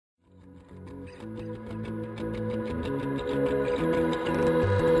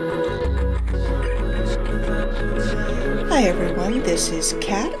everyone, this is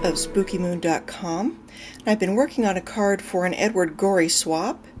Kat of SpookyMoon.com. I've been working on a card for an Edward Gorey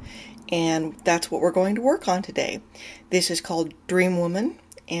swap, and that's what we're going to work on today. This is called Dream Woman,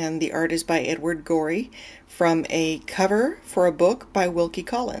 and the art is by Edward Gorey from a cover for a book by Wilkie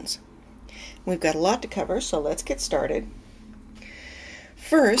Collins. We've got a lot to cover, so let's get started.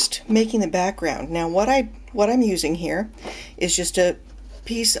 First, making the background. Now what I'm using here is just a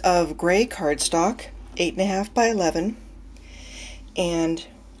piece of gray cardstock, 8.5 by 11, and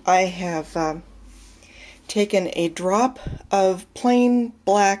I have taken a drop of plain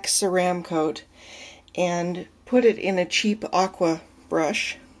black Ceram coat and put it in a cheap aqua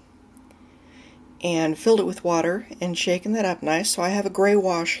brush and filled it with water and shaken that up nice. So I have a gray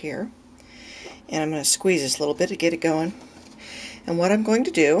wash here, and I'm going to squeeze this a little bit to get it going. And what I'm going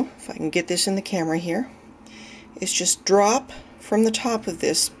to do, if I can get this in the camera here, is just drop from the top of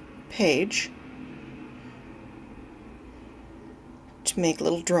this page to make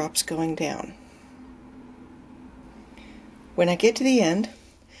little drops going down. When I get to the end,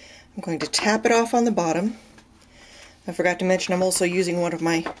 I'm going to tap it off on the bottom. I forgot to mention I'm also using one of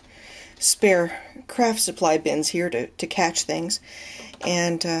my spare craft supply bins here to catch things,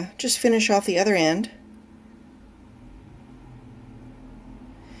 and just finish off the other end.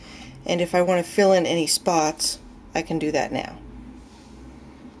 And if I want to fill in any spots, I can do that now.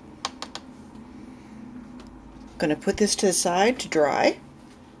 I'm going to put this to the side to dry.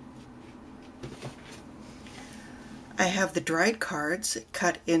 I have the dried cards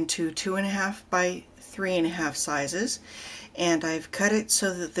cut into 2.5 by 3.5 sizes, and I've cut it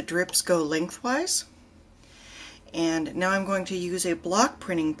so that the drips go lengthwise. And now I'm going to use a block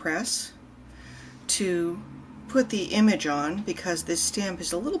printing press to put the image on, because this stamp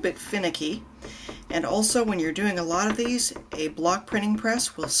is a little bit finicky, and also when you're doing a lot of these, a block printing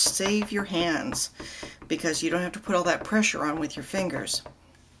press will save your hands because you don't have to put all that pressure on with your fingers.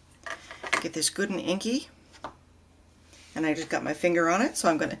 Get this good and inky, and I just got my finger on it, so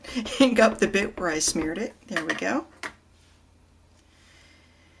I'm going to ink up the bit where I smeared it. There we go.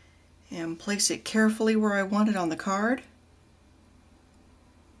 And place it carefully where I want it on the card.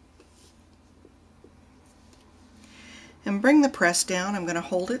 And bring the press down. I'm going to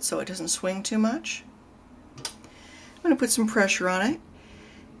hold it so it doesn't swing too much. I'm going to put some pressure on it.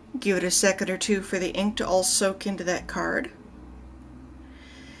 Give it a second or two for the ink to all soak into that card.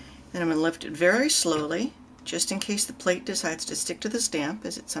 Then I'm going to lift it very slowly, just in case the plate decides to stick to the stamp,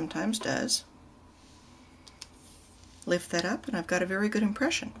 as it sometimes does. Lift that up, and I've got a very good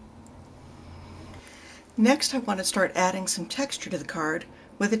impression. Next, I want to start adding some texture to the card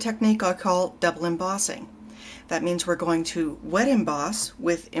with a technique I call double embossing. That means we're going to wet emboss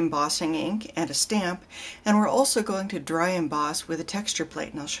with embossing ink and a stamp, and we're also going to dry emboss with a texture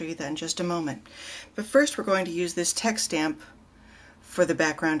plate, and I'll show you that in just a moment. But first we're going to use this text stamp for the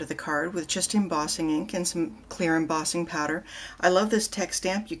background of the card with just embossing ink and some clear embossing powder. I love this text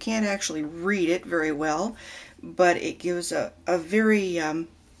stamp. You can't actually read it very well, but it gives a very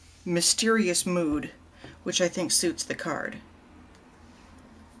mysterious mood, which I think suits the card.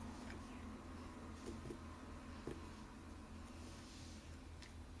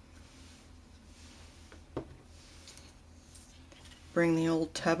 Bring the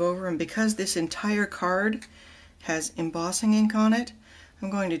old tub over, and because this entire card has embossing ink on it, I'm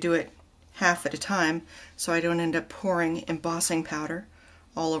going to do it half at a time so I don't end up pouring embossing powder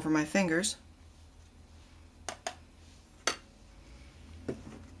all over my fingers.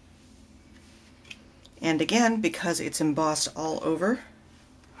 And again, because it's embossed all over,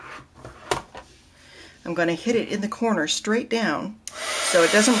 I'm going to hit it in the corner straight down so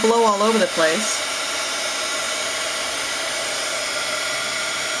it doesn't blow all over the place.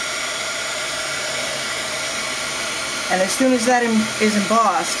 And as soon as that is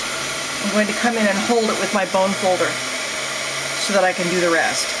embossed, I'm going to come in and hold it with my bone folder so that I can do the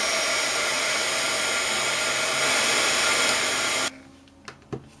rest.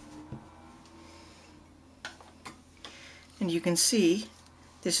 And you can see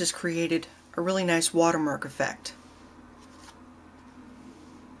this has created a really nice watermark effect.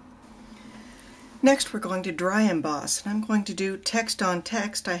 Next we're going to dry emboss, and I'm going to do text on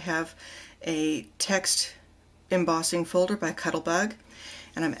text. I have a text embossing folder by Cuttlebug,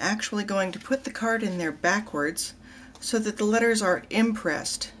 and I'm actually going to put the card in there backwards so that the letters are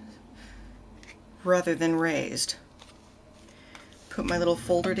impressed rather than raised. Put my little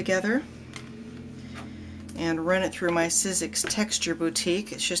folder together and run it through my Sizzix Texture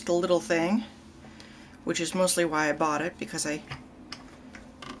Boutique. It's just a little thing, which is mostly why I bought it, because I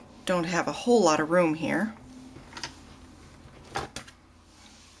don't have a whole lot of room here.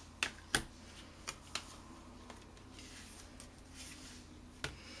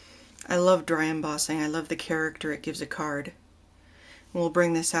 love dry embossing. I love the character it gives a card. We'll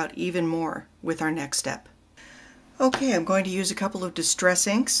bring this out even more with our next step. Okay, I'm going to use a couple of distress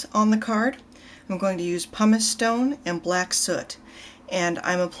inks on the card. I'm going to use pumice stone and black soot, and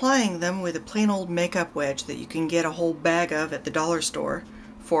I'm applying them with a plain old makeup wedge that you can get a whole bag of at the dollar store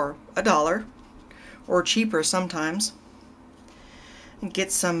for $1 or cheaper sometimes. And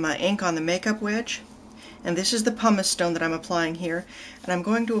get some ink on the makeup wedge, and this is the pumice stone that I'm applying here, and I'm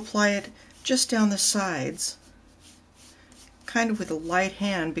going to apply it just down the sides, kind of with a light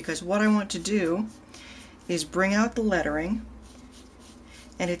hand, because what I want to do is bring out the lettering,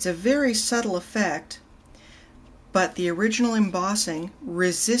 and it's a very subtle effect, but the original embossing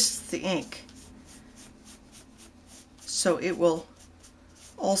resists the ink, so it will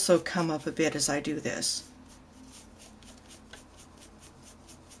also come up a bit as I do this.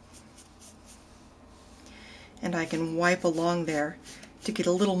 And I can wipe along there to get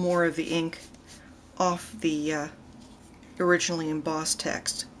a little more of the ink off the originally embossed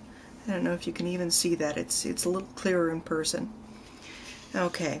text. I don't know if you can even see that. It's a little clearer in person.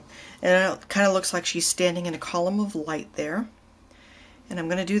 Okay, and it kind of looks like she's standing in a column of light there. And I'm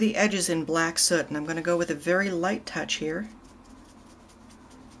going to do the edges in black soot, and I'm going to go with a very light touch here,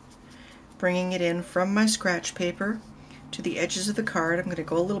 bringing it in from my scratch paper to the edges of the card. I'm going to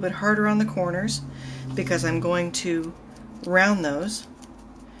go a little bit harder on the corners because I'm going to round those,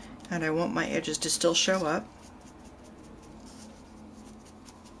 and I want my edges to still show up.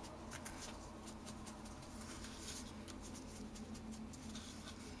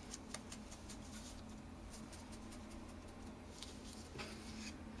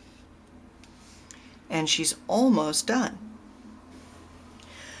 And she's almost done.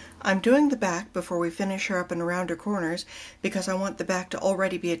 I'm doing the back before we finish her up and around her corners because I want the back to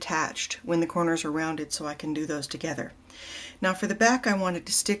already be attached when the corners are rounded, so I can do those together. Now for the back, I wanted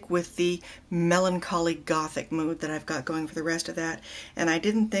to stick with the melancholy gothic mood that I've got going for the rest of that, and I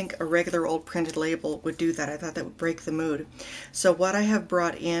didn't think a regular old printed label would do that. I thought that would break the mood. So what I have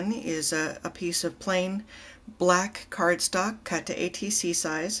brought in is a piece of plain black cardstock cut to ATC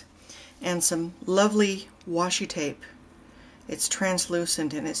size, and some lovely washi tape. It's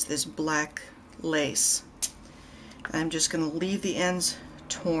translucent and it's this black lace. I'm just going to leave the ends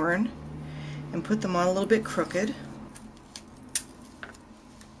torn and put them on a little bit crooked.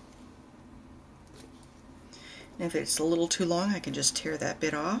 And if it's a little too long, I can just tear that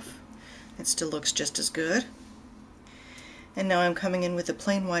bit off. It still looks just as good. And now I'm coming in with a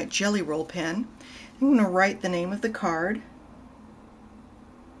plain white jelly roll pen. I'm going to write the name of the card.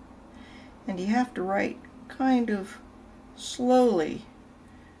 And you have to write kind of slowly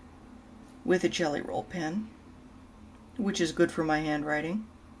with a jelly roll pen, which is good for my handwriting.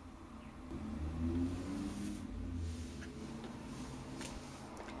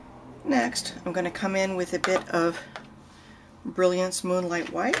 Next, I'm going to come in with a bit of Brilliance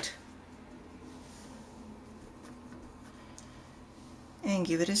Moonlight White and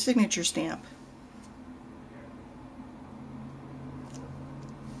give it a signature stamp.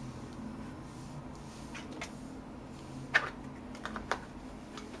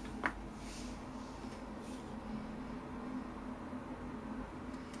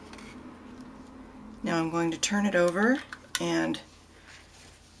 Now I'm going to turn it over and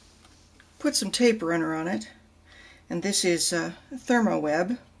put some tape runner on it. And this is Thermo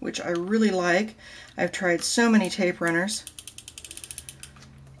Web, which I really like. I've tried so many tape runners,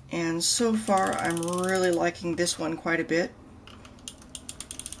 and so far I'm really liking this one quite a bit.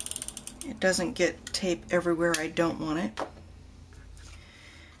 It doesn't get tape everywhere I don't want it.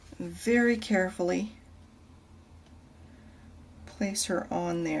 Very carefully place her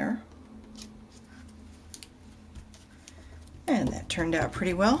on there. And that turned out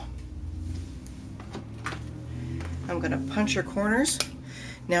pretty well. I'm going to punch her corners.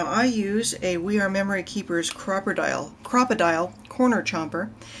 Now I use a We Are Memory Keepers Crocodile corner chomper.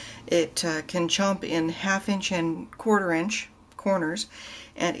 It can chomp in 1/2 inch and 1/4 inch corners,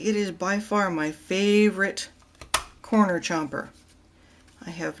 and it is by far my favorite corner chomper.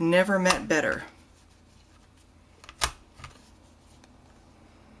 I have never met better.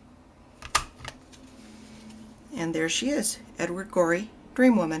 And there she is, Edward Gorey,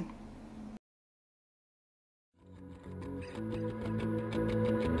 Dream Woman.